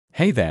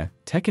Hey there,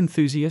 tech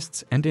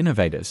enthusiasts and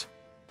innovators.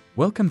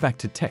 Welcome back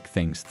to Tech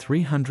Things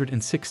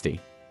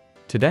 360.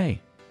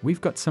 Today, we've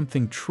got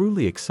something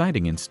truly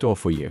exciting in store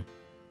for you.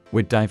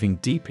 We're diving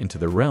deep into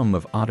the realm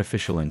of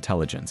artificial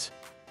intelligence.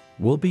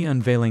 We'll be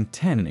unveiling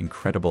 10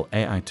 incredible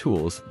AI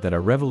tools that are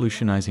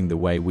revolutionizing the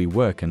way we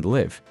work and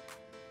live.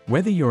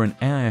 Whether you're an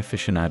AI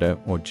aficionado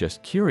or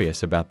just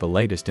curious about the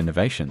latest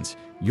innovations,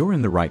 you're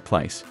in the right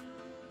place.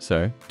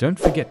 So, don't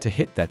forget to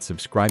hit that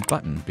subscribe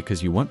button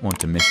because you won't want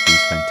to miss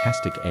these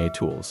fantastic AI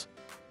tools.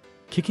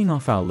 Kicking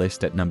off our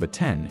list at number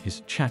 10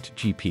 is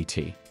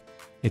ChatGPT.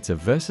 It's a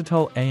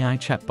versatile AI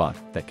chatbot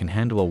that can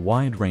handle a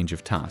wide range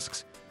of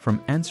tasks,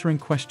 from answering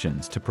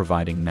questions to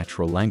providing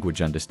natural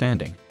language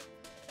understanding.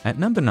 At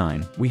number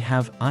 9, we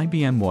have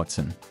IBM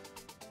Watson.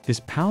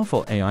 This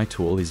powerful AI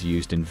tool is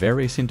used in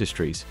various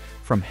industries,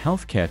 from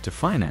healthcare to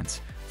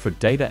finance, for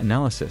data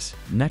analysis,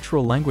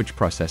 natural language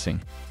processing,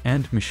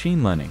 and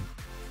machine learning.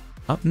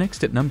 Up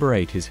next at number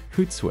 8 is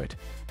Hootsuite.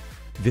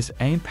 This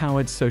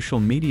AI-powered social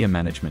media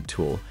management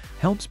tool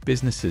helps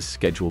businesses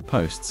schedule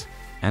posts,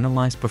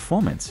 analyze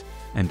performance,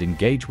 and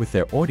engage with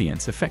their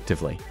audience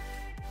effectively.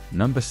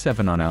 Number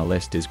 7 on our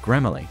list is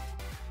Grammarly.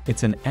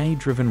 It's an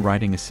AI-driven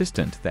writing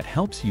assistant that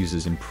helps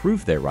users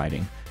improve their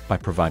writing by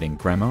providing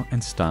grammar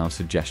and style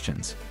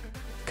suggestions.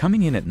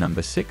 Coming in at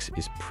number 6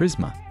 is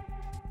Prisma.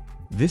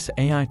 This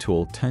AI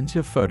tool turns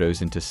your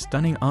photos into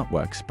stunning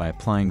artworks by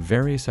applying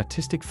various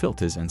artistic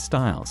filters and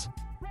styles.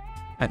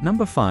 At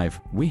number 5,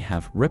 we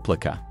have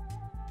Replica.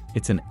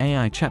 It's an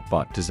AI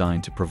chatbot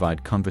designed to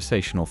provide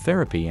conversational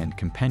therapy and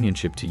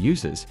companionship to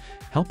users,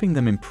 helping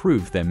them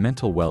improve their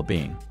mental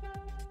well-being.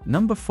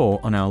 Number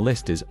 4 on our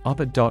list is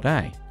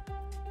Opera.ai.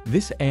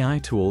 This AI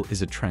tool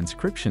is a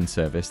transcription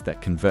service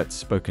that converts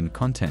spoken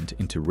content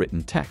into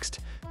written text,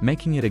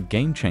 making it a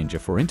game-changer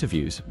for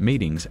interviews,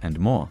 meetings, and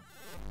more.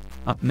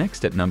 Up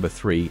next at number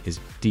 3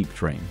 is Deep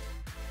Dream.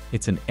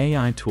 It's an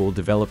AI tool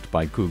developed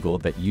by Google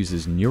that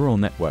uses neural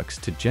networks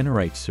to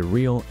generate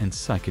surreal and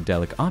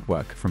psychedelic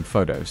artwork from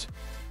photos.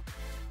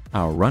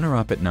 Our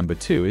runner-up at number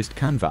 2 is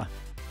Canva.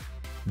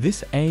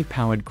 This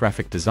AI-powered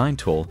graphic design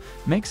tool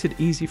makes it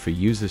easy for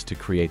users to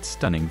create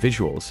stunning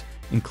visuals,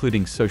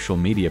 including social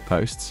media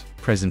posts,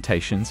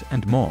 presentations,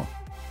 and more.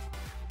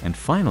 And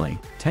finally,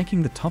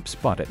 taking the top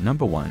spot at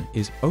number 1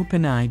 is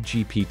OpenAI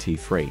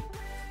GPT-3.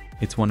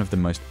 It's one of the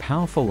most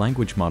powerful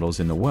language models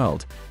in the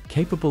world,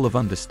 capable of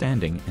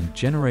understanding and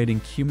generating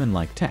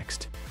human-like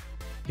text.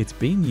 It's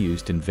being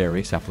used in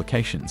various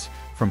applications,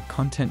 from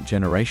content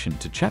generation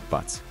to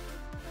chatbots.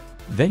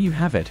 There you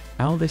have it,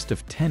 our list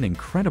of 10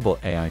 incredible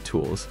AI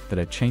tools that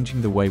are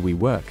changing the way we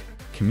work,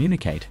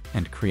 communicate,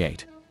 and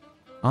create.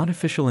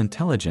 Artificial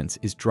intelligence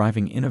is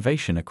driving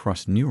innovation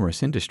across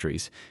numerous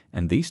industries,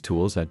 and these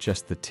tools are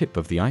just the tip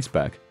of the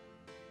iceberg.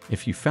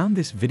 If you found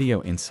this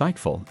video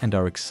insightful and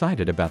are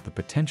excited about the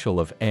potential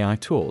of AI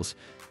tools,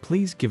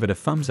 please give it a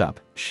thumbs up,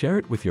 share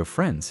it with your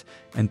friends,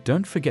 and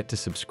don't forget to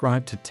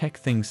subscribe to Tech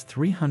Things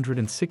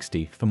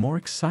 360 for more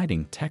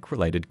exciting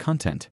tech-related content.